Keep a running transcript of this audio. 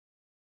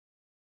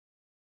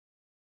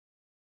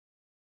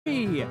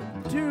3,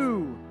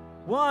 2,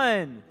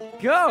 1,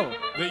 go!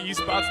 The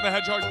eSpots and the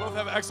Hedgehogs both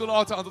have excellent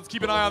autons. Let's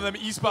keep an eye on them.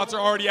 eSpots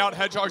are already out.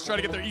 Hedgehogs try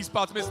to get their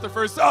eSpots, missed their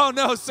first. Oh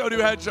no, so do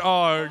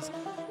Hedgehogs.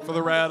 For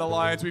the Red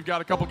Alliance, we've got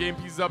a couple game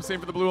pieces up. Same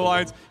for the Blue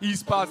Alliance.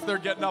 eSpots, they're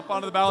getting up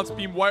onto the balance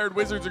beam. Wired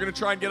Wizards are going to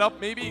try and get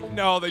up, maybe?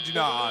 No, they do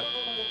not.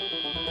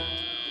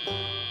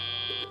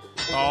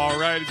 All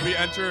right, as we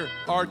enter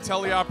our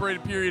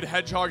teleoperated period,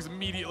 Hedgehogs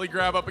immediately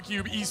grab up a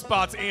cube.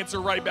 eSpots answer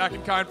right back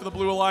in kind for the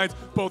Blue Alliance.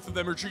 Both of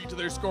them retreat to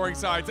their scoring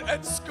sides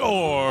and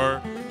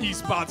score.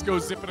 eSpots go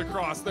zipping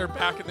across. They're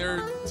back in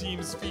their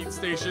team's feed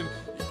station.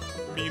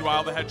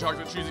 Meanwhile, the Hedgehogs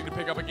are choosing to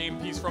pick up a game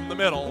piece from the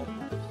middle.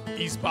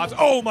 eSpots,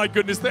 oh my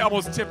goodness, they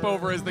almost tip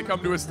over as they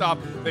come to a stop.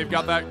 They've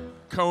got that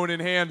cone in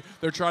hand.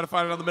 They're trying to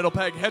find it on the middle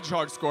peg.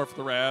 Hedgehogs score for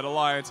the Red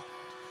Alliance.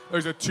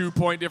 There's a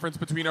 2-point difference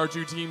between our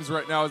two teams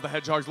right now as the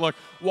Hedgehogs look.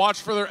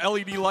 Watch for their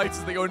LED lights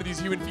as they go into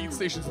these human feed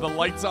stations. The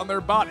lights on their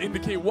bot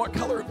indicate what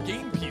color of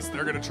game piece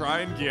they're going to try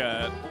and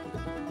get.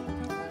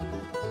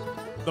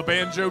 The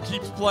banjo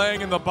keeps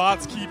playing and the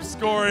bots keep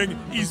scoring.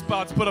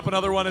 eSpots put up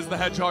another one as the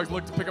Hedgehogs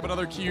look to pick up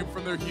another cube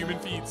from their human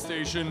feed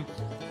station.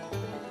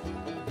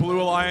 Blue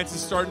Alliance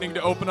is starting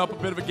to open up a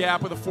bit of a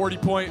gap with a 40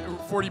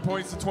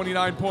 points to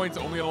 29 points,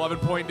 only an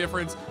 11-point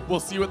difference. We'll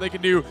see what they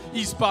can do.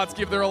 eSpots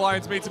give their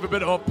alliance mates a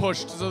bit of a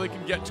push so they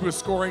can get to a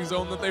scoring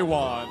zone that they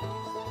want.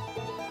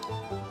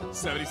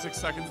 76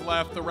 seconds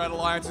left. The Red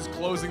Alliance is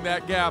closing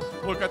that gap.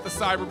 Look at the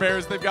Cyber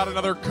Bears. They've got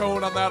another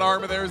cone on that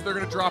arm of theirs. They're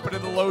going to drop it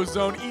in the low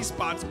zone.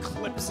 eSpots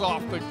clips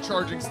off the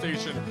charging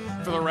station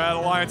for the Red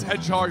Alliance.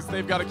 Hedgehogs,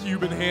 they've got a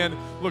cube in hand.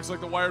 Looks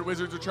like the Wired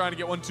Wizards are trying to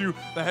get one too.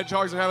 The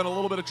Hedgehogs are having a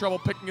little bit of trouble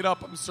picking it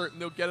up. I'm certain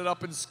they'll get it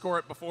up and score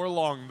it before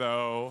long,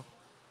 though.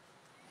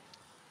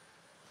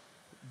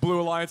 Blue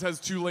Alliance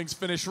has 2 links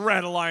finished.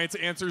 Red Alliance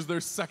answers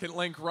their second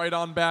link right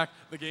on back.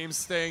 The game's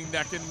staying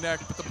neck and neck,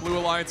 but the Blue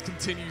Alliance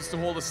continues to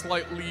hold a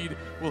slight lead.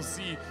 We'll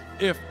see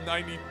if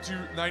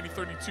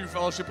 90-32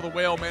 Fellowship of the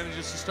Whale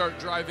manages to start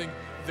driving.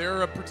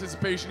 Their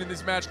participation in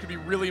this match could be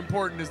really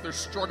important as they're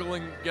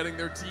struggling getting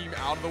their team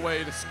out of the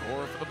way to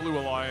score for the Blue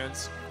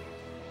Alliance.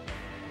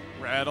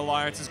 Red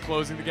Alliance is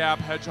closing the gap.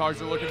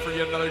 Hedgehogs are looking for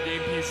yet another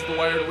game piece. The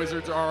Wired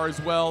Wizards are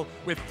as well.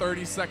 With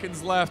 30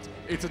 seconds left,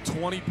 it's a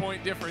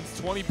 20-point difference.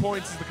 20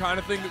 points is the kind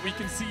of thing that we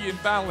can see in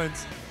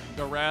balance.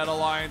 The Red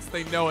Alliance,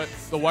 they know it.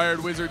 The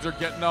Wired Wizards are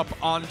getting up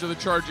onto the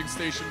charging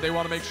station. They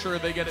want to make sure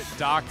they get it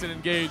docked and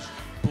engaged.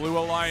 Blue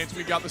Alliance,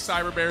 we got the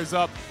Cyber Bears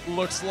up.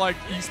 Looks like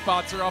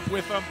eSpots are up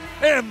with them,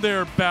 and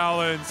they're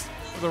balanced.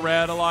 For the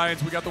Red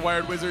Alliance, we got the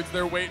Wired Wizards.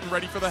 They're waiting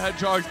ready for the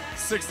Hedgehogs.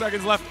 6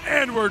 seconds left,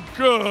 and we're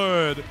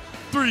good.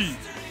 3,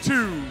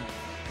 2,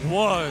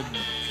 1.